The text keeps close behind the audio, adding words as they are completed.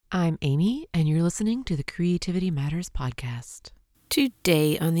I'm Amy, and you're listening to the Creativity Matters podcast.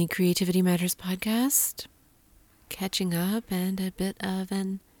 Today on the Creativity Matters podcast, catching up and a bit of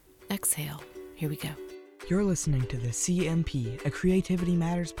an exhale. Here we go. You're listening to the CMP, a Creativity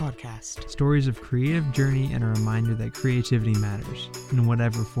Matters podcast. Stories of creative journey and a reminder that creativity matters in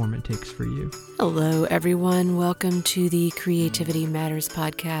whatever form it takes for you. Hello, everyone. Welcome to the Creativity Matters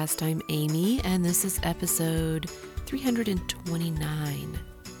podcast. I'm Amy, and this is episode 329.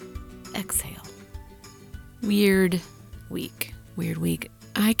 Exhale. Weird week.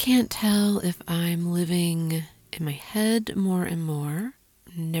 I can't tell if I'm living in my head more and more.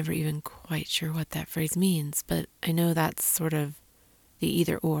 Never even quite sure what that phrase means, but I know that's sort of the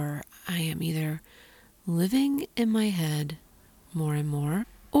either or. I am either living in my head more and more,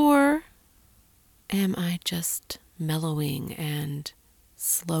 or am I just mellowing and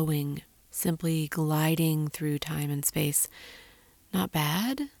slowing, simply gliding through time and space? Not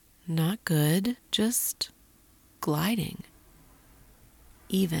bad, not good, just gliding.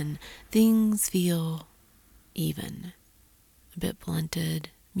 Even. Things feel even. A bit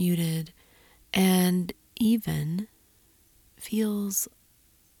blunted, muted, and even feels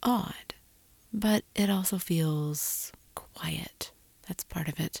odd. But it also feels quiet. That's part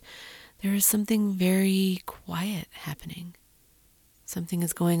of it. There is something very quiet happening. Something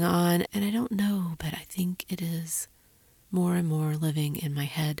is going on, and I don't know, but I think it is more and more living in my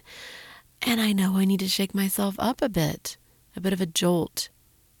head. And I know I need to shake myself up a bit of a jolt.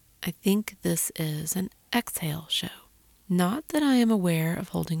 I think this is an exhale show. Not that I am aware of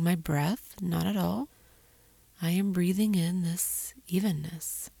holding my breath, not at all. I am breathing in this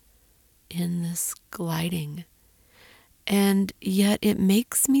evenness, in this gliding. And yet it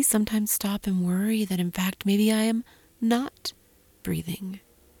makes me sometimes stop and worry that in fact maybe I am not breathing.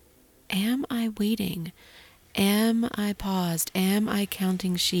 Am I waiting? Am I paused? Am I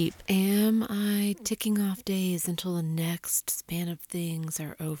counting sheep? Am I ticking off days until the next span of things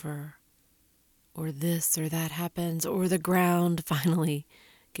are over? Or this or that happens, or the ground finally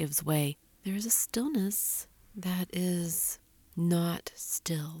gives way. There is a stillness that is not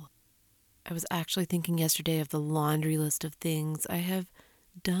still. I was actually thinking yesterday of the laundry list of things I have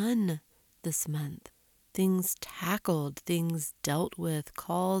done this month. Things tackled, things dealt with,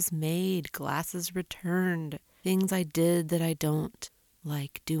 calls made, glasses returned, things I did that I don't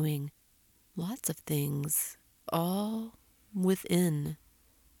like doing. Lots of things, all within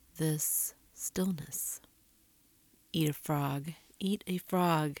this stillness. Eat a frog. Eat a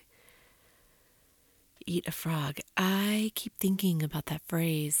frog. Eat a frog. I keep thinking about that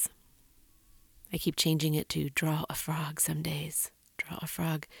phrase. I keep changing it to draw a frog some days. Draw a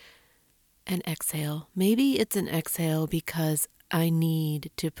frog. An exhale. Maybe it's an exhale because I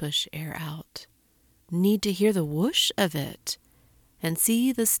need to push air out. Need to hear the whoosh of it and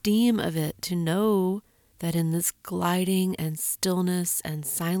see the steam of it to know that in this gliding and stillness and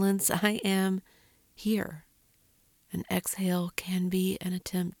silence, I am here. An exhale can be an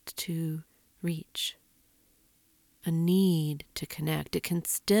attempt to reach, a need to connect. It can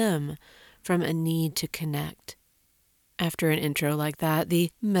stem from a need to connect. After an intro like that,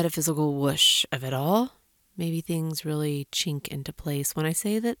 the metaphysical whoosh of it all, maybe things really chink into place when I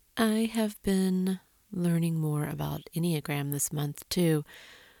say that I have been learning more about Enneagram this month too.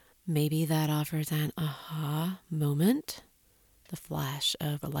 Maybe that offers an aha moment, the flash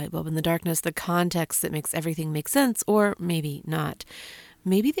of a light bulb in the darkness, the context that makes everything make sense, or maybe not.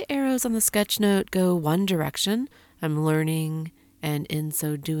 Maybe the arrows on the sketch note go one direction. I'm learning, and in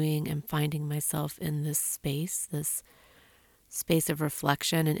so doing, I'm finding myself in this space of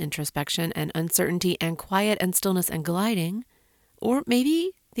reflection and introspection and uncertainty and quiet and stillness and gliding. Or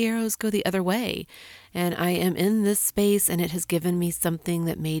maybe the arrows go the other way and I am in this space and it has given me something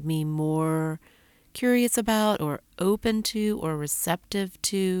that made me more curious about or open to or receptive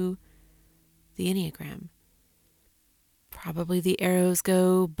to the Enneagram. Probably the arrows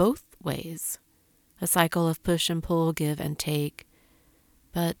go both ways. A cycle of push and pull, give and take,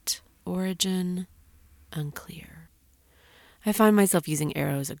 but origin unclear. I find myself using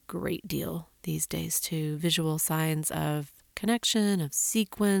arrows a great deal these days too. Visual signs of connection, of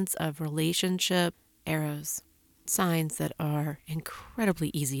sequence, of relationship. Arrows, signs that are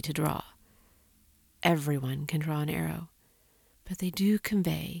incredibly easy to draw. Everyone can draw an arrow, but they do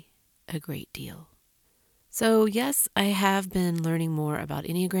convey a great deal. So yes, I have been learning more about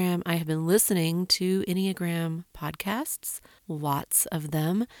Enneagram. I have been listening to Enneagram podcasts, lots of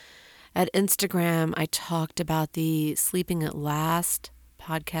them. At Instagram, I talked about the Sleeping at Last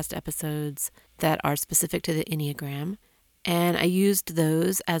podcast episodes that are specific to the Enneagram. And I used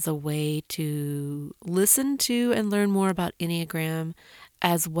those as a way to listen to and learn more about Enneagram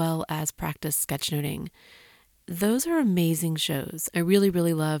as well as practice sketchnoting. Those are amazing shows. I really,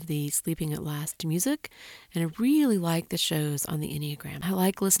 really love the Sleeping at Last music, and I really like the shows on the Enneagram. I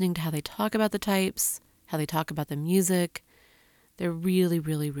like listening to how they talk about the types, how they talk about the music. They're really,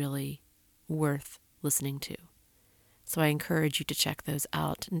 really, really worth listening to. So I encourage you to check those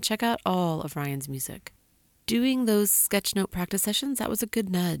out and check out all of Ryan's music. Doing those sketchnote practice sessions, that was a good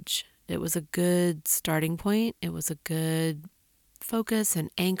nudge. It was a good starting point. It was a good focus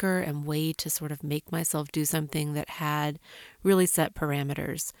and anchor and way to sort of make myself do something that had really set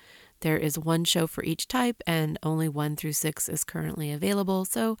parameters. There is one show for each type, and only 1 through 6 is currently available,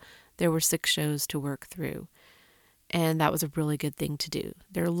 so there were 6 shows to work through. And that was a really good thing to do.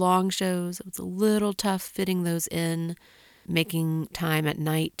 They're long shows. It was a little tough fitting those in, making time at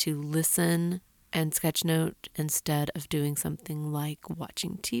night to listen and sketchnote instead of doing something like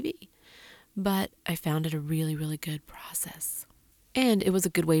watching TV. But I found it a really, really good process. And it was a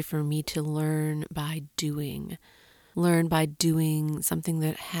good way for me to learn by doing something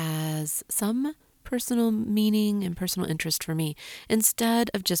that has some personal meaning and personal interest for me, instead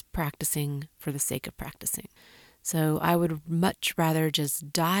of just practicing for the sake of practicing. So I would much rather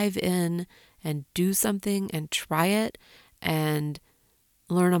just dive in and do something and try it and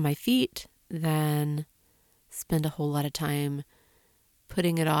learn on my feet than spend a whole lot of time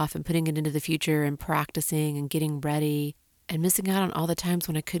putting it off and putting it into the future and practicing and getting ready and missing out on all the times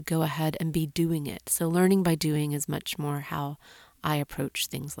when I could go ahead and be doing it. So learning by doing is much more how I approach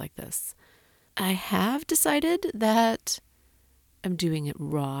things like this. I have decided that I'm doing it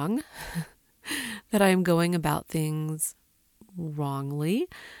wrong, that I am going about things wrongly.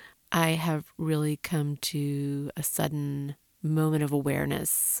 I have really come to a sudden moment of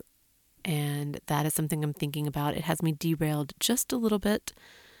awareness, and that is something I'm thinking about. It has me derailed just a little bit.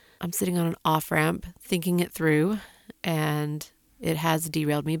 I'm sitting on an off-ramp thinking it through, and it has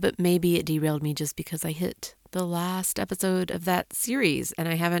derailed me, but maybe it derailed me just because I hit the last episode of that series, and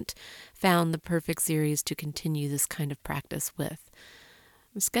I haven't found the perfect series to continue this kind of practice with.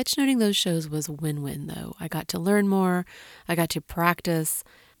 Sketchnoting those shows was a win-win, though. I got to learn more. I got to practice.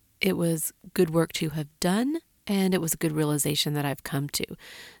 It was good work to have done, and it was a good realization that I've come to.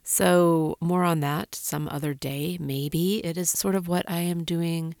 So more on that some other day, maybe. It is sort of what I am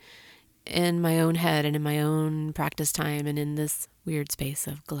doing in my own head and in my own practice time and in this weird space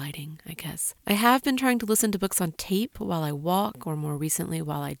of gliding, I guess. I have been trying to listen to books on tape while I walk, or more recently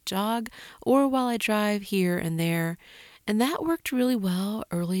while I jog, or while I drive here and there. And that worked really well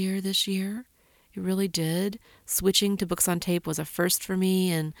earlier this year. It really did. Switching to books on tape was a first for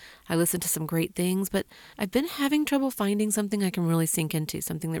me, and I listened to some great things, but I've been having trouble finding something I can really sink into,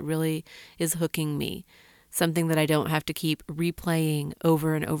 something that really is hooking me, something that I don't have to keep replaying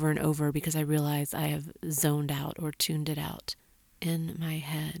over and over and over because I realize I have zoned out or tuned it out in my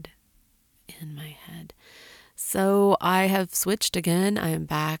head. So I have switched again. I am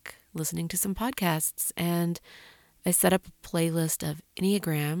back listening to some podcasts, and I set up a playlist of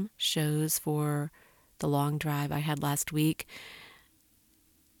Enneagram shows for the long drive I had last week.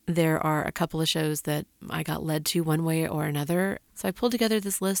 There are a couple of shows that I got led to one way or another. So I pulled together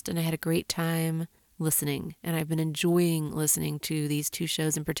this list, and I had a great time listening. And I've been enjoying listening to these 2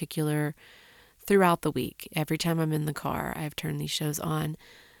 shows in particular throughout the week. Every time I'm in the car, I've turned these shows on,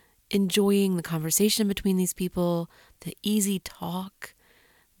 enjoying the conversation between these people, the easy talk,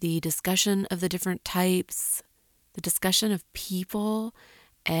 the discussion of the different types, the discussion of people,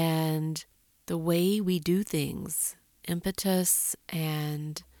 and the way we do things, impetus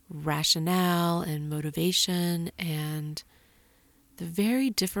and rationale and motivation, and the very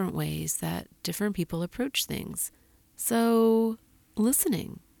different ways that different people approach things. So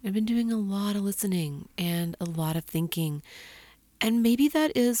listening. I've been doing a lot of listening and a lot of thinking, and maybe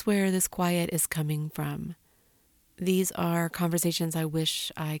that is where this quiet is coming from. These are conversations I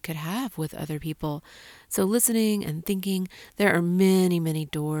wish I could have with other people. So listening and thinking, there are many, many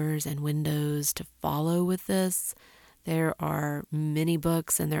doors and windows to follow with this. There are many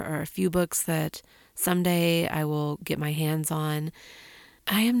books, and there are a few books that someday I will get my hands on.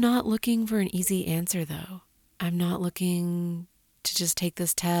 I am not looking for an easy answer, though. I'm not looking to just take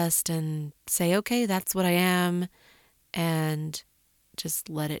this test and say, okay, that's what I am, and just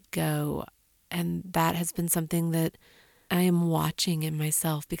let it go. And that has been something that I am watching in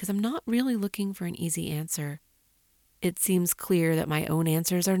myself, because I'm not really looking for an easy answer. It seems clear that my own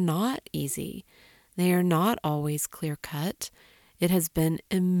answers are not easy. They are not always clear-cut. It has been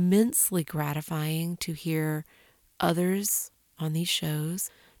immensely gratifying to hear others on these shows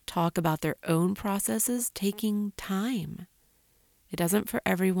talk about their own processes taking time. It doesn't for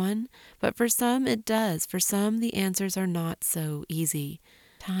everyone, but for some it does. For some, the answers are not so easy.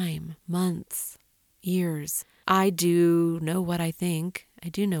 Time, months, years. I do know what I think.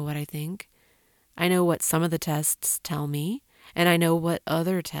 I know what some of the tests tell me, and I know what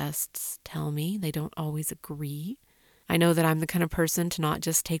other tests tell me. They don't always agree. I know that I'm the kind of person to not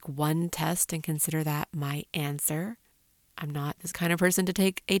just take one test and consider that my answer. I'm not this kind of person to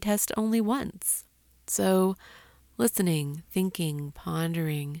take a test only once. So, listening, thinking,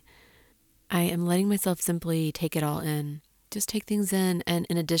 pondering, I am letting myself simply take it all in. Just take things in. And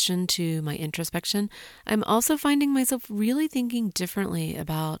in addition to my introspection, I'm also finding myself really thinking differently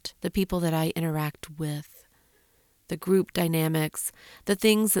about the people that I interact with, the group dynamics, the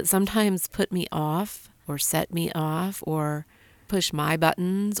things that sometimes put me off or set me off or push my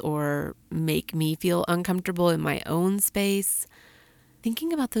buttons or make me feel uncomfortable in my own space.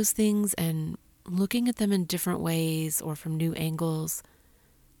 Thinking about those things and looking at them in different ways or from new angles,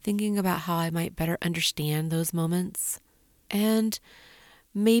 thinking about how I might better understand those moments. And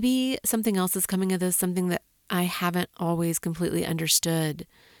maybe something else is coming of this, something that I haven't always completely understood.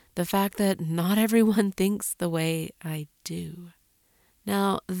 The fact that not everyone thinks the way I do.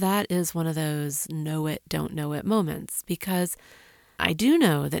 Now, that is one of those know it, don't know it moments, because I do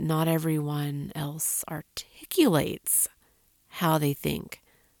know that not everyone else articulates how they think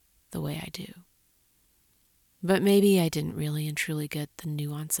the way I do. But maybe I didn't really and truly get the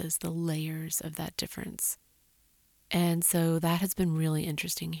nuances, the layers of that difference. And so that has been really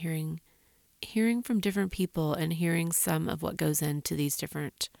interesting, hearing from different people and hearing some of what goes into these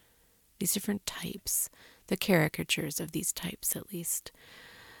different types, the caricatures of these types at least.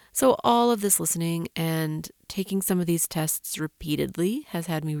 So all of this listening and taking some of these tests repeatedly has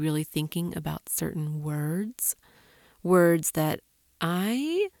had me really thinking about certain words that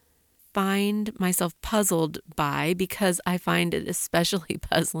I find myself puzzled by, because I find it especially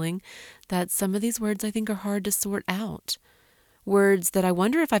puzzling that some of these words I think are hard to sort out. Words that I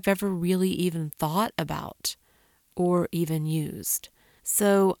wonder if I've ever really even thought about or even used.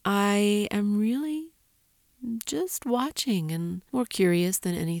 So I am really just watching and more curious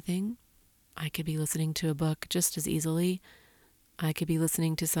than anything. I could be listening to a book just as easily. I could be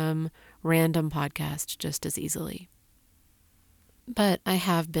listening to some random podcast just as easily. But I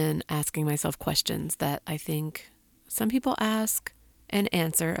have been asking myself questions that I think some people ask and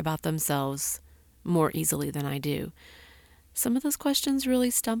answer about themselves more easily than I do. Some of those questions really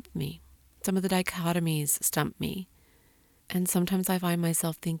stump me. Some of the dichotomies stump me. And sometimes I find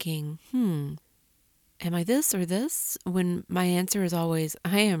myself thinking, am I this or this? When my answer is always,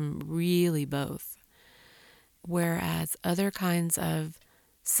 I am really both. Whereas other kinds of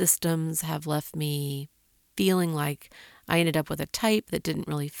systems have left me feeling like I ended up with a type that didn't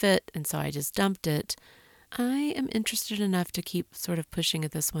really fit, and so I just dumped it. I am interested enough to keep sort of pushing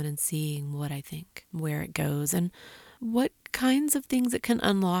at this one and seeing what I think, where it goes, and what kinds of things it can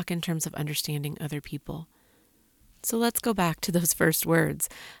unlock in terms of understanding other people. So let's go back to those first words.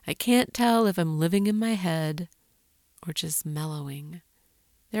 I can't tell if I'm living in my head or just mellowing.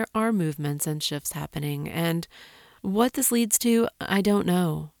 There are movements and shifts happening, and what this leads to, I don't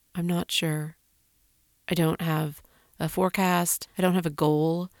know. I'm not sure. I don't have a forecast. I don't have a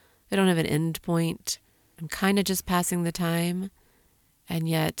goal. I don't have an end point. I'm kind of just passing the time, and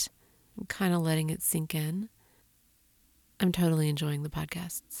yet I'm kind of letting it sink in. I'm totally enjoying the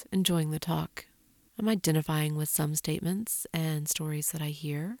podcasts, enjoying the talk. I'm identifying with some statements and stories that I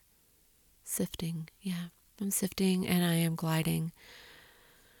hear. Sifting, yeah. I'm sifting and I am gliding.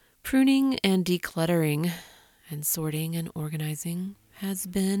 Pruning and decluttering and sorting and organizing has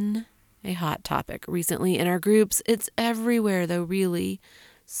been a hot topic recently in our groups. It's everywhere, though, really.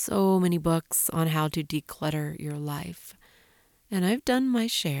 So many books on how to declutter your life. And I've done my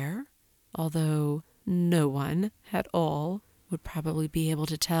share, although no one at all would probably be able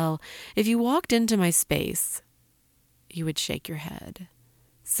to tell. If you walked into my space, you would shake your head.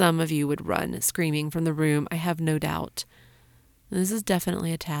 Some of you would run screaming from the room, I have no doubt. This is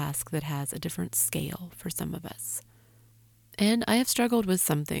definitely a task that has a different scale for some of us. And I have struggled with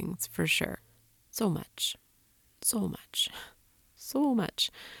some things, for sure. So much.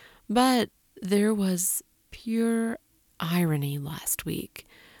 But there was pure irony last week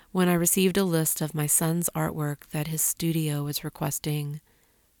when I received a list of my son's artwork that his studio was requesting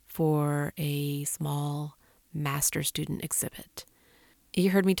for a small master student exhibit. You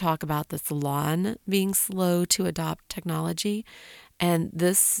heard me talk about the salon being slow to adopt technology, and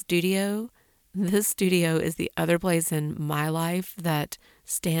this studio is the other place in my life that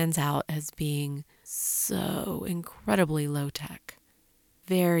stands out as being so incredibly low tech,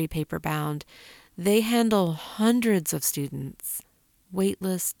 very paper bound. They handle hundreds of students wait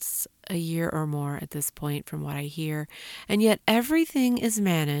lists a year or more at this point from what I hear. And yet everything is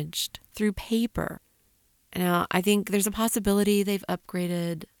managed through paper. Now, I think there's a possibility they've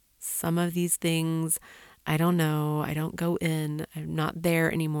upgraded some of these things. I don't know. I don't go in. I'm not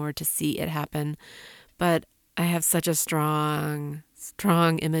there anymore to see it happen. But I have such a strong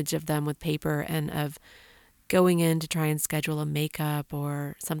image of them with paper and of going in to try and schedule a makeup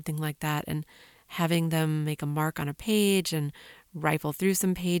or something like that and having them make a mark on a page and rifle through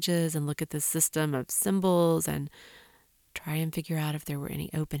some pages and look at this system of symbols and try and figure out if there were any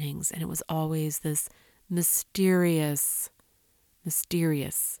openings. And it was always this mysterious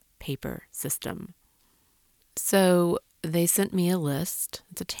paper system. So they sent me a list,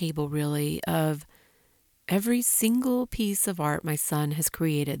 it's a table really, of every single piece of art my son has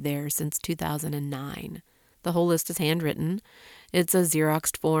created there since 2009. The whole list is handwritten. It's a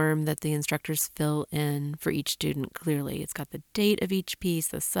Xeroxed form that the instructors fill in for each student clearly. It's got the date of each piece,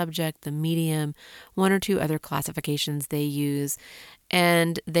 the subject, the medium, one or two other classifications they use,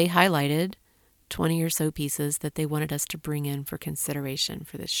 and they highlighted 20 or so pieces that they wanted us to bring in for consideration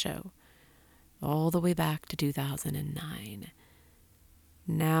for this show, all the way back to 2009.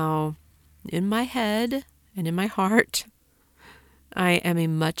 Now, in my head and in my heart, I am a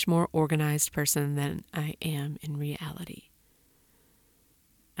much more organized person than I am in reality.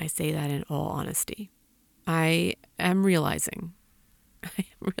 I say that in all honesty. I am realizing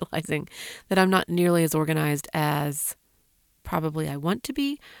that I'm not nearly as organized as probably I want to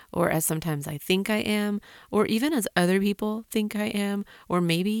be, or as sometimes I think I am, or even as other people think I am, or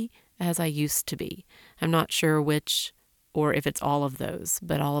maybe as I used to be. I'm not sure which, or if it's all of those,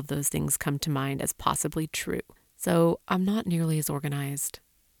 but all of those things come to mind as possibly true. So I'm not nearly as organized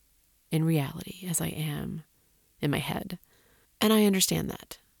in reality as I am in my head. And I understand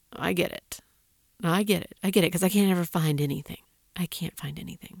that. I get it because I can't ever find anything. I can't find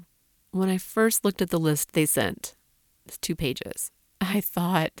anything. When I first looked at the list they sent, it's 2 pages, I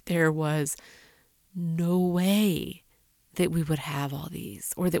thought there was no way that we would have all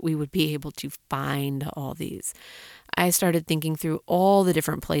these or that we would be able to find all these. I started thinking through all the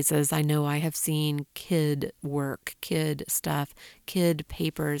different places I know I have seen kid work, kid stuff, kid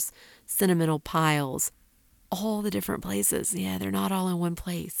papers, sentimental piles, all the different places. Yeah, they're not all in one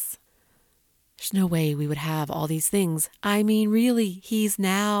place. There's no way we would have all these things. I mean, really, he's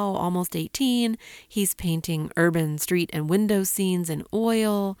now almost 18. He's painting urban street and window scenes in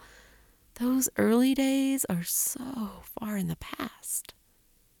oil. Those early days are so far in the past.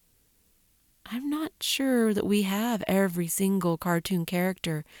 I'm not sure that we have every single cartoon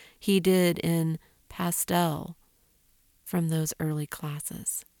character he did in pastel from those early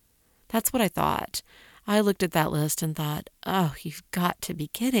classes. That's what I thought. I looked at that list and thought, oh, you've got to be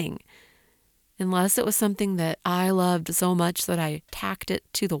kidding. Unless it was something that I loved so much that I tacked it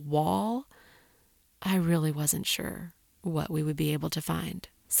to the wall, I really wasn't sure what we would be able to find.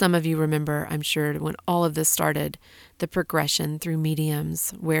 Some of you remember, I'm sure, when all of this started, the progression through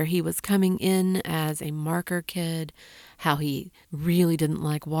mediums, where he was coming in as a marker kid, how he really didn't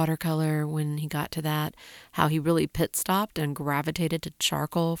like watercolor when he got to that, how he really pit stopped and gravitated to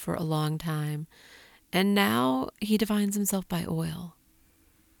charcoal for a long time. And now he defines himself by oil.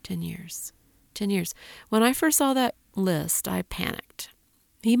 10 years. 10 years. When I first saw that list, I panicked.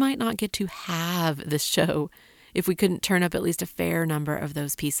 He might not get to have this show if we couldn't turn up at least a fair number of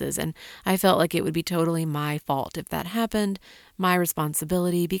those pieces. And I felt like it would be totally my fault if that happened, my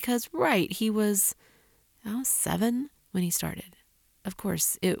responsibility, because, right, he was 7 when he started. Of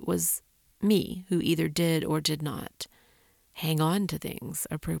course, it was me who either did or did not hang on to things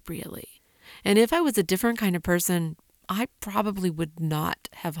appropriately. And if I was a different kind of person, I probably would not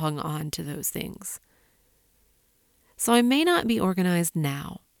have hung on to those things. So I may not be organized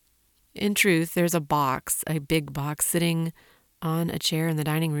now. In truth, there's a big box, sitting on a chair in the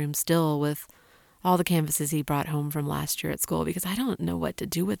dining room still with all the canvases he brought home from last year at school, because I don't know what to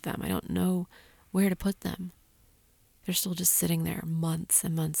do with them. I don't know where to put them. They're still just sitting there months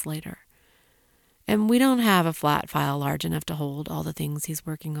and months later. And we don't have a flat file large enough to hold all the things he's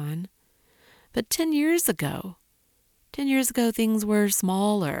working on. But 10 years ago, things were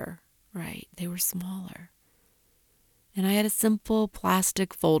smaller, right? They were smaller. And I had a simple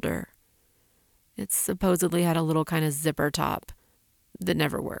plastic folder. It supposedly had a little kind of zipper top that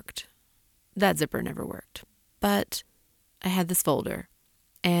never worked. That zipper never worked. But I had this folder,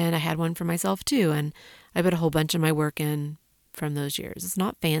 and I had one for myself too, and I put a whole bunch of my work in from those years. It's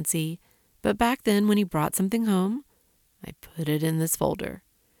not fancy, but back then when he brought something home, I put it in this folder.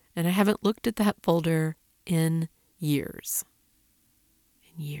 And I haven't looked at that folder in years.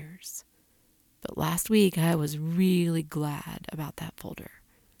 But last week, I was really glad about that folder.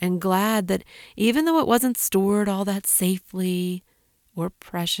 And glad that even though it wasn't stored all that safely or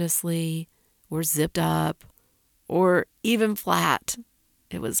preciously or zipped up or even flat,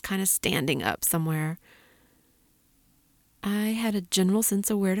 it was kind of standing up somewhere. I had a general sense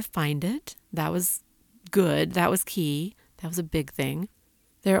of where to find it. That was good. That was key. That was a big thing.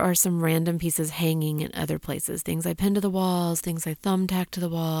 There are some random pieces hanging in other places. Things I pinned to the walls, things I thumbtacked to the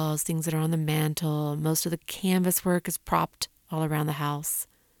walls, things that are on the mantle. Most of the canvas work is propped all around the house.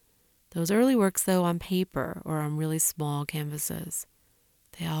 Those early works, though, on paper or on really small canvases,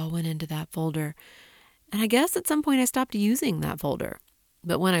 they all went into that folder. And I guess at some point I stopped using that folder.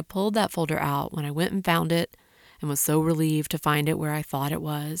 But when I pulled that folder out, when I went and found it and was so relieved to find it where I thought it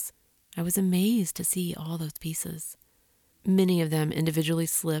was, I was amazed to see all those pieces. Many of them individually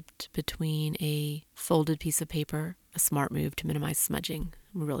slipped between a folded piece of paper, a smart move to minimize smudging.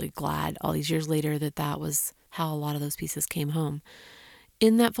 I'm really glad all these years later that was how a lot of those pieces came home.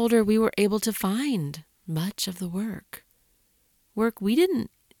 In that folder, we were able to find much of the work we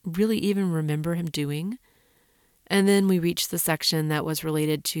didn't really even remember him doing. And then we reached the section that was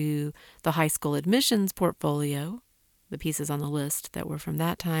related to the high school admissions portfolio, the pieces on the list that were from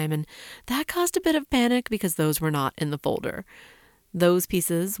that time, and that caused a bit of panic because those were not in the folder. Those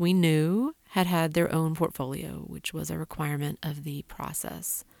pieces we knew had their own portfolio, which was a requirement of the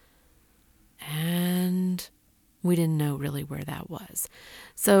process. And we didn't know really where that was.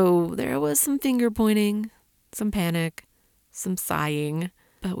 So there was some finger pointing, some panic, some sighing,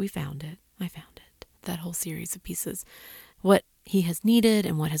 but we found it. I found it. That whole series of pieces. What he has needed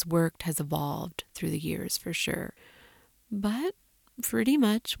and what has worked has evolved through the years for sure. But pretty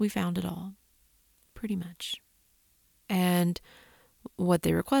much we found it all. Pretty much. And what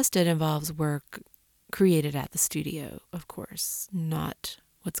they requested involves work created at the studio, of course, not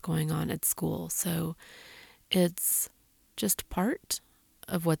what's going on at school. So it's just part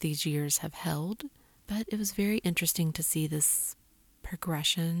of what these years have held, but it was very interesting to see this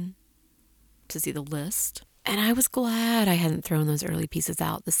progression, to see the list. And I was glad I hadn't thrown those early pieces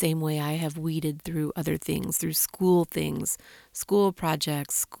out the same way I have weeded through other things, through school things, school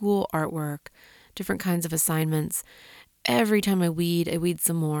projects, school artwork, different kinds of assignments. Every time I weed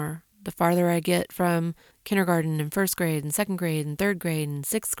some more. The farther I get from kindergarten and first grade and second grade and third grade and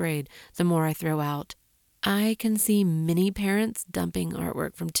sixth grade, the more I throw out. I can see many parents dumping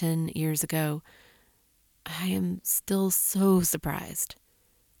artwork from 10 years ago. I am still so surprised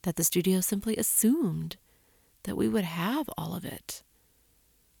that the studio simply assumed that we would have all of it.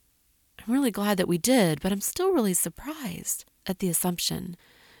 I'm really glad that we did, but I'm still really surprised at the assumption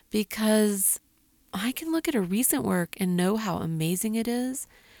because I can look at a recent work and know how amazing it is,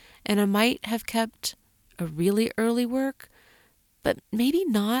 and I might have kept a really early work, but maybe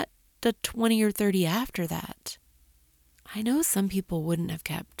not the 20 or 30 after that. I know some people wouldn't have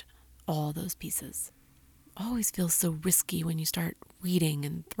kept all those pieces. Always feels so risky when you start weeding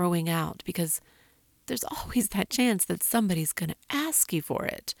and throwing out because there's always that chance that somebody's going to ask you for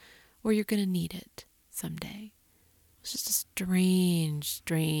it or you're going to need it someday. It's just a strange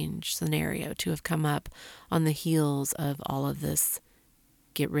scenario to have come up on the heels of all of this.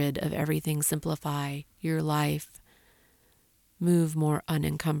 Get rid of everything, simplify your life, move more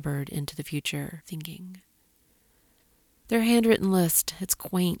unencumbered into the future thinking. Their handwritten list, it's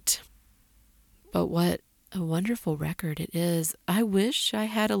quaint, but what a wonderful record it is. I wish I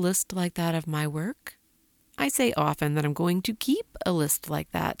had a list like that of my work. I say often that I'm going to keep a list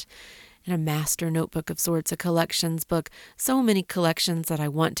like that in a master notebook of sorts, a collections book, so many collections that I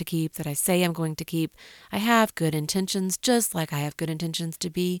want to keep, that I say I'm going to keep. I have good intentions, just like I have good intentions to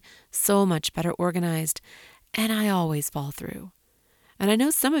be so much better organized, and I always fall through. And I know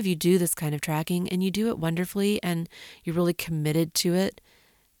some of you do this kind of tracking, and you do it wonderfully, and you're really committed to it,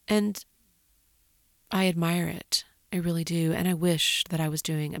 and I admire it. I really do, and I wish that I was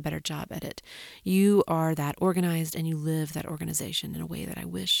doing a better job at it. You are that organized, and you live that organization in a way that I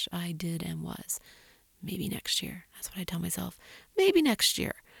wish I did and was. Maybe next year. That's what I tell myself. Maybe next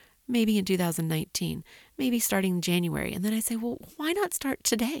year. Maybe in 2019. Maybe starting in January. And then I say, well, why not start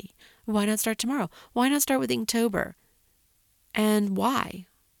today? Why not start tomorrow? Why not start with Inktober? And why?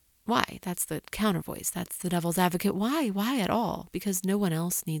 Why? That's the counter voice. That's the devil's advocate. Why? Why at all? Because no one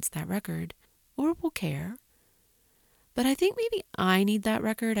else needs that record or will care. But I think maybe I need that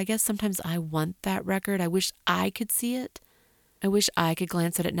record. I guess sometimes I want that record. I wish I could see it. I wish I could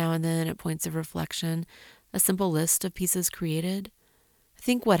glance at it now and then at points of reflection, a simple list of pieces created. I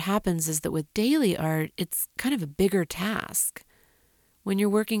think what happens is that with daily art, it's kind of a bigger task. When you're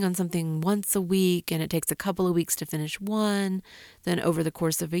working on something once a week and it takes a couple of weeks to finish one, then over the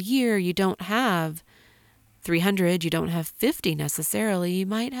course of a year, you don't have 300, you don't have 50 necessarily, you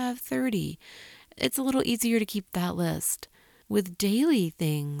might have 30. It's a little easier to keep that list. With daily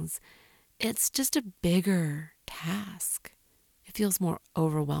things, it's just a bigger task. It feels more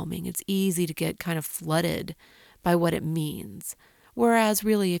overwhelming. It's easy to get kind of flooded by what it means. Whereas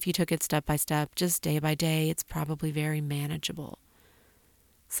really, if you took it step by step, just day by day, it's probably very manageable.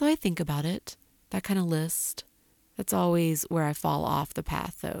 So I think about it, that kind of list. That's always where I fall off the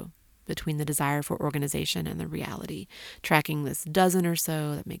path, though, between the desire for organization and the reality. Tracking this dozen or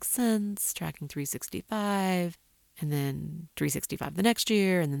so that makes sense, tracking 365, and then 365 the next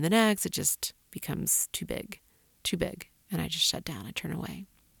year, and then the next, it just becomes too big, and I just shut down, I turn away.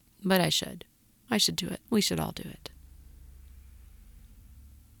 But I should do it. We should all do it.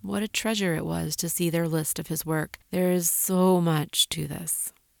 What a treasure it was to see their list of his work. There is so much to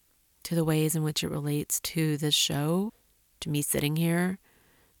this, to the ways in which it relates to this show, to me sitting here,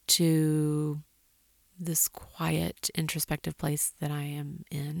 to this quiet, introspective place that I am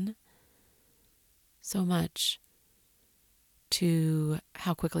in. So much to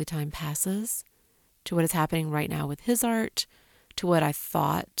how quickly time passes, to what is happening right now with his art, to what I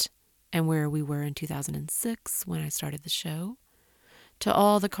thought and where we were in 2006 when I started the show, to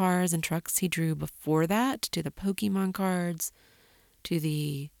all the cars and trucks he drew before that, to the Pokemon cards, to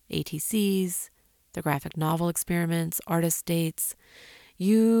the ATCs, the graphic novel experiments, artist dates.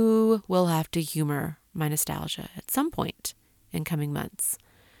 You will have to humor my nostalgia at some point in coming months,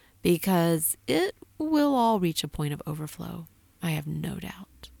 because it will all reach a point of overflow, I have no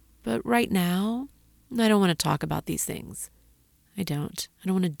doubt. But right now, I don't want to talk about these things. I don't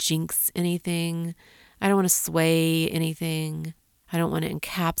want to jinx anything. I don't want to sway anything. I don't want to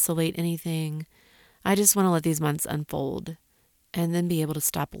encapsulate anything. I just want to let these months unfold and then be able to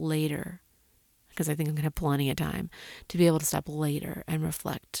stop later, because I think I'm going to have plenty of time to be able to stop later and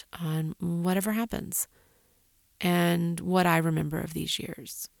reflect on whatever happens and what I remember of these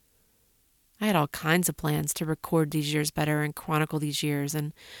years. I had all kinds of plans to record these years better and chronicle these years,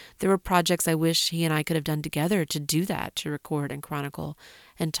 and there were projects I wish he and I could have done together to do that, to record and chronicle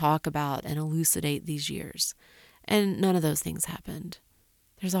and talk about and elucidate these years. And none of those things happened.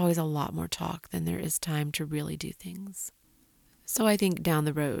 There's always a lot more talk than there is time to really do things. So I think down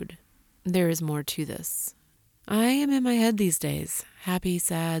the road, there is more to this. I am in my head these days, happy,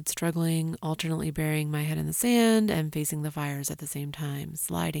 sad, struggling, alternately burying my head in the sand and facing the fires at the same time,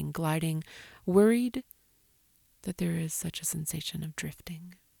 sliding, gliding, worried that there is such a sensation of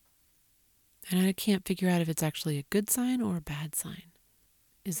drifting. And I can't figure out if it's actually a good sign or a bad sign.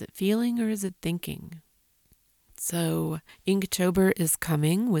 Is it feeling or is it thinking? So Inktober is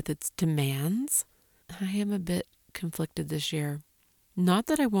coming with its demands. I am a bit conflicted this year. Not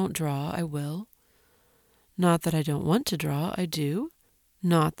that I won't draw, I will. Not that I don't want to draw, I do.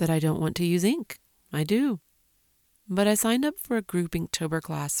 Not that I don't want to use ink, I do. But I signed up for a group Inktober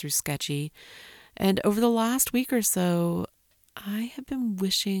class through Sketchy, and over the last week or so, I have been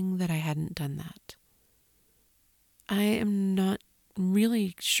wishing that I hadn't done that. I am not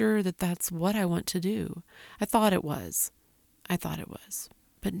really sure that that's what I want to do. I thought it was,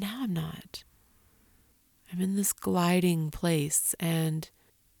 but now I'm not. I'm in this gliding place, and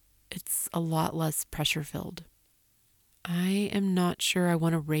it's a lot less pressure-filled. I am not sure I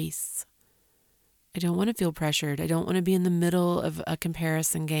want to race. I don't want to feel pressured. I don't want to be in the middle of a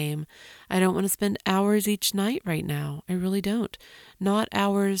comparison game. I don't want to spend hours each night right now. I really don't. Not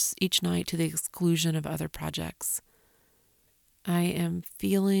hours each night to the exclusion of other projects. I am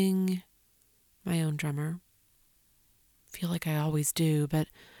feeling my own drummer. Feel like I always do, but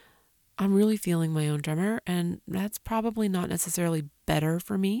I'm really feeling my own drummer, and that's probably not necessarily better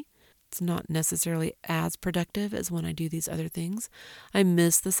for me. It's not necessarily as productive as when I do these other things. I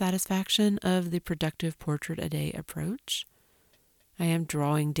miss the satisfaction of the productive portrait a day approach. I am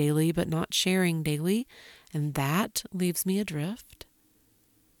drawing daily, but not sharing daily, and that leaves me adrift.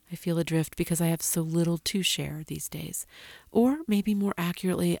 I feel adrift because I have so little to share these days. Or maybe more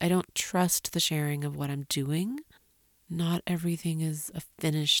accurately, I don't trust the sharing of what I'm doing. Not everything is a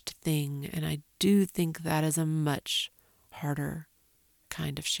finished thing, and I do think that is a much harder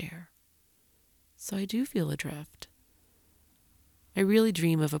kind of share. So I do feel adrift. I really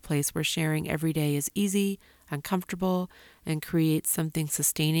dream of a place where sharing every day is easy, uncomfortable, and creates something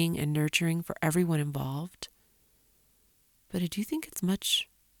sustaining and nurturing for everyone involved. But I do think it's much,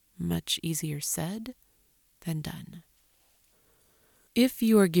 much easier said than done. If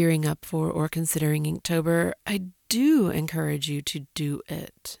you are gearing up for or considering Inktober, I do encourage you to do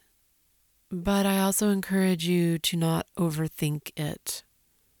it. But I also encourage you to not overthink it.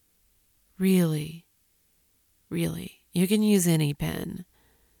 Really, really. You can use any pen.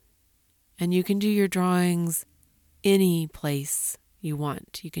 And you can do your drawings any place you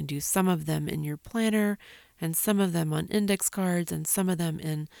want. You can do some of them in your planner and some of them on index cards and some of them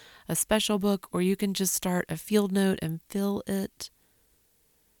in a special book, or you can just start a field note and fill it.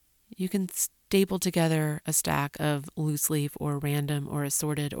 You can staple together a stack of loose leaf or random or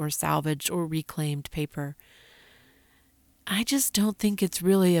assorted or salvaged or reclaimed paper. I just don't think it's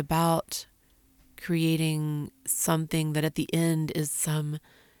really about creating something that at the end is some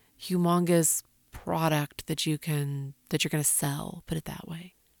humongous product that you're going to sell, put it that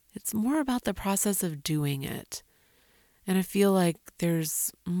way. It's more about the process of doing it. And I feel like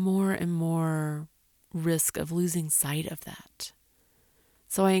there's more and more risk of losing sight of that.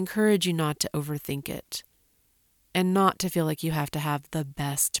 So I encourage you not to overthink it and not to feel like you have to have the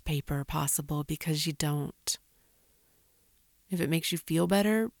best paper possible, because you don't. If it makes you feel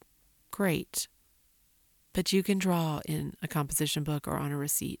better, great. But you can draw in a composition book or on a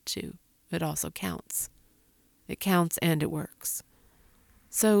receipt too. It also counts. It counts and it works.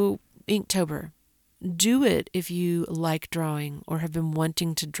 So, Inktober. Do it if you like drawing or have been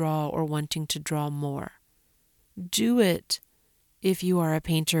wanting to draw or wanting to draw more. Do it if you are a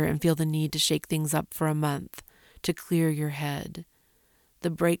painter and feel the need to shake things up for a month to clear your head. The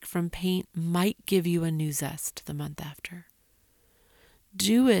break from paint might give you a new zest the month after.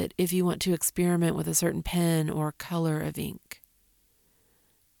 Do it if you want to experiment with a certain pen or color of ink.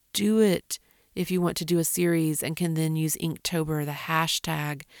 Do it if you want to do a series and can then use Inktober, the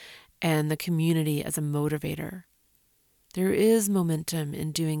hashtag, and the community as a motivator. There is momentum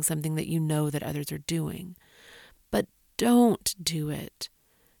in doing something that you know that others are doing. But don't do it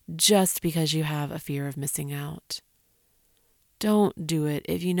just because you have a fear of missing out. Don't do it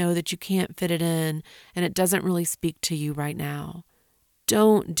if you know that you can't fit it in and it doesn't really speak to you right now.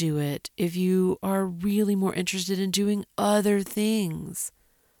 Don't do it if you are really more interested in doing other things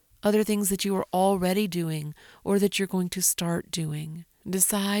that you are already doing or that you're going to start doing.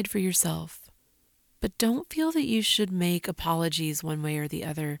 Decide for yourself. But don't feel that you should make apologies one way or the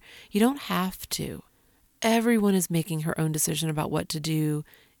other. You don't have to. Everyone is making her own decision about what to do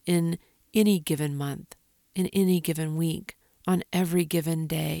in any given month, in any given week, on every given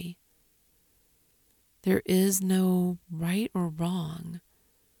day. There is no right or wrong.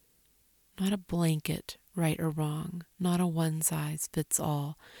 Not a blanket right or wrong. Not a one size fits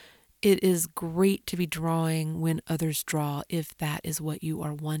all. It is great to be drawing when others draw if that is what you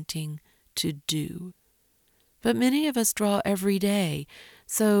are wanting to do. But many of us draw every day,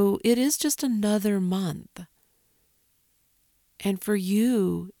 so it is just another month. And for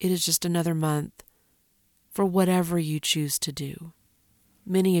you, it is just another month for whatever you choose to do.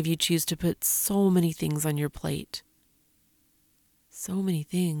 Many of you choose to put so many things on your plate. So many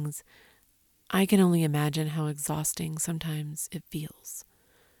things. I can only imagine how exhausting sometimes it feels.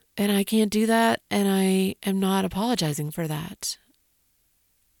 And I can't do that, and I am not apologizing for that.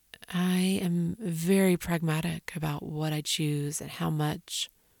 I am very pragmatic about what I choose and how much.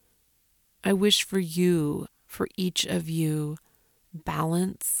 I wish for you, for each of you,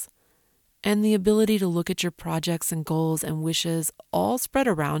 balance and the ability to look at your projects and goals and wishes all spread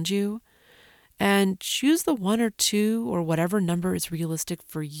around you and choose the one or two or whatever number is realistic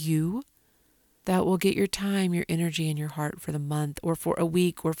for you that will get your time, your energy, and your heart for the month or for a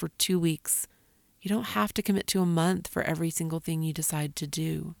week or for 2 weeks. You don't have to commit to a month for every single thing you decide to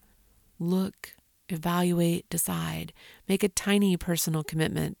do. Look, evaluate, decide. Make a tiny personal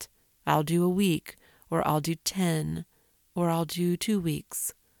commitment. I'll do a week, or I'll do 10, or I'll do 2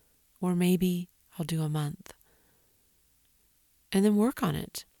 weeks, or maybe I'll do a month. And then work on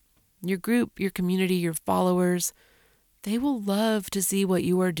it. Your group, your community, your followers, they will love to see what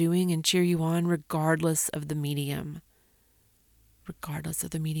you are doing and cheer you on regardless of the medium. Regardless of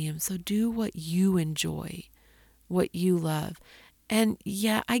the medium. So do what you enjoy, what you love. And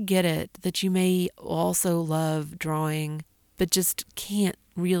yeah, I get it that you may also love drawing, but just can't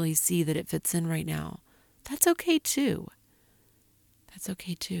really see that it fits in right now. That's okay too. That's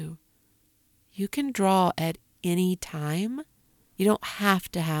okay too. You can draw at any time. You don't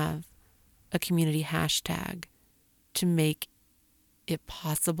have to have a community hashtag to make it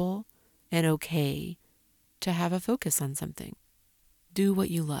possible and okay to have a focus on something. Do what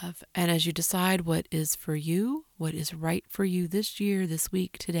you love. And as you decide what is for you, what is right for you this year, this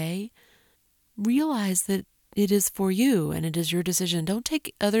week, today, realize that it is for you and it is your decision. Don't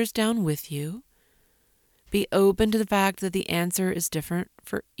take others down with you. Be open to the fact that the answer is different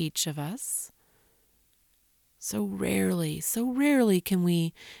for each of us. So rarely can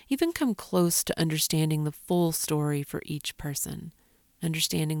we even come close to understanding the full story for each person,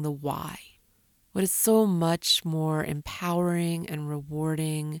 understanding the why. What is so much more empowering and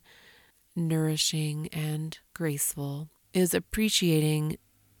rewarding, nourishing and graceful is appreciating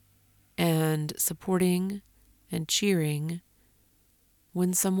and supporting and cheering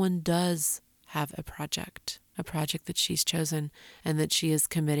when someone does have a project that she's chosen and that she is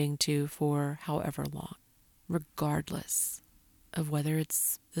committing to for however long, regardless of whether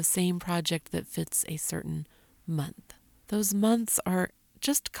it's the same project that fits a certain month. Those months are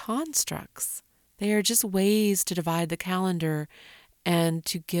just constructs. They are just ways to divide the calendar and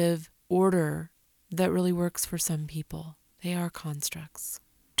to give order that really works for some people. They are constructs.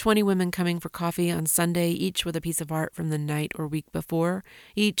 20 women coming for coffee on Sunday, each with a piece of art from the night or week before,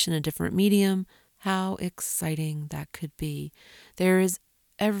 each in a different medium. How exciting that could be. There is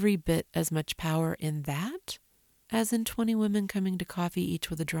every bit as much power in that as in 20 women coming to coffee,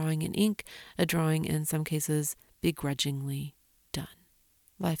 each with a drawing in ink, a drawing in some cases begrudgingly done.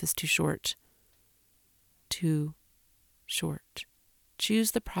 Life is too short. Too short.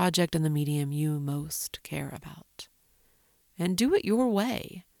 Choose the project and the medium you most care about. And do it your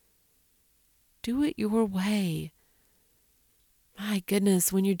way. Do it your way. My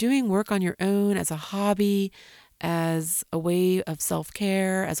goodness, when you're doing work on your own as a hobby, as a way of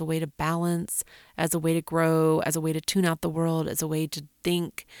self-care, as a way to balance, as a way to grow, as a way to tune out the world, as a way to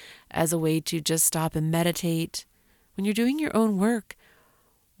think, as a way to just stop and meditate, when you're doing your own work,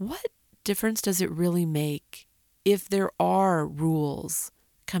 what difference does it really make if there are rules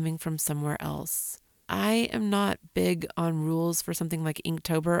coming from somewhere else? I am not big on rules for something like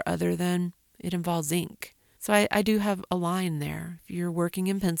Inktober other than it involves ink. So I do have a line there. If you're working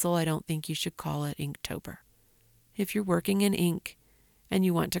in pencil, I don't think you should call it Inktober. If you're working in ink and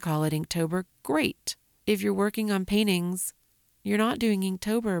you want to call it Inktober, great. If you're working on paintings, you're not doing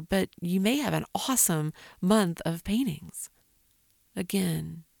Inktober, but you may have an awesome month of paintings.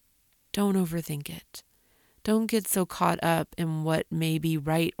 Again, don't overthink it. Don't get so caught up in what may be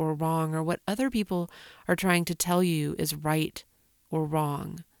right or wrong or what other people are trying to tell you is right or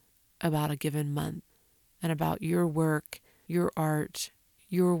wrong about a given month and about your work, your art,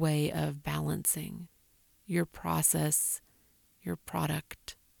 your way of balancing, your process, your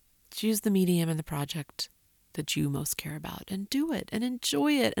product. Choose the medium and the project that you most care about and do it and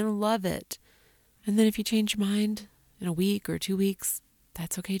enjoy it and love it. And then if you change your mind in a week or 2 weeks,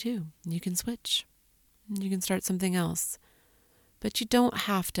 that's okay too. You can switch. You can start something else. But you don't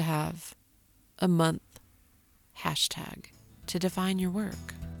have to have a month hashtag to define your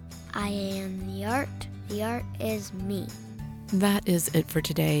work. I am the art. The art is me. That is it for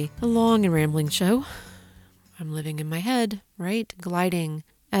today. A long and rambling show. I'm living in my head, right? Gliding.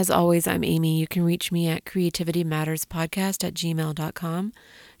 As always, I'm Amy. You can reach me at creativitymatterspodcast@gmail.com.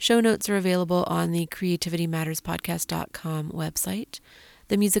 Show notes are available on the creativitymatterspodcast.com website.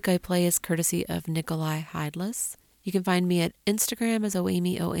 The music I play is courtesy of Nikolai Heideless. You can find me at Instagram as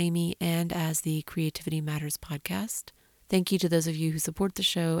OAmy and as the Creativity Matters Podcast. Thank you to those of you who support the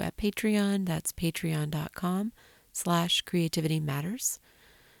show at Patreon. That's patreon.com/creativitymatters.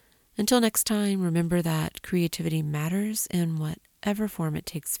 Until next time, remember that creativity matters in whatever form it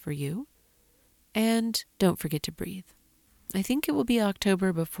takes for you. And don't forget to breathe. I think it will be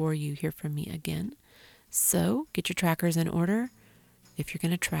October before you hear from me again. So get your trackers in order. If you're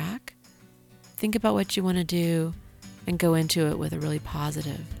going to track, think about what you want to do and go into it with a really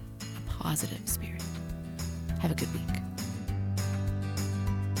positive spirit. Have a good week.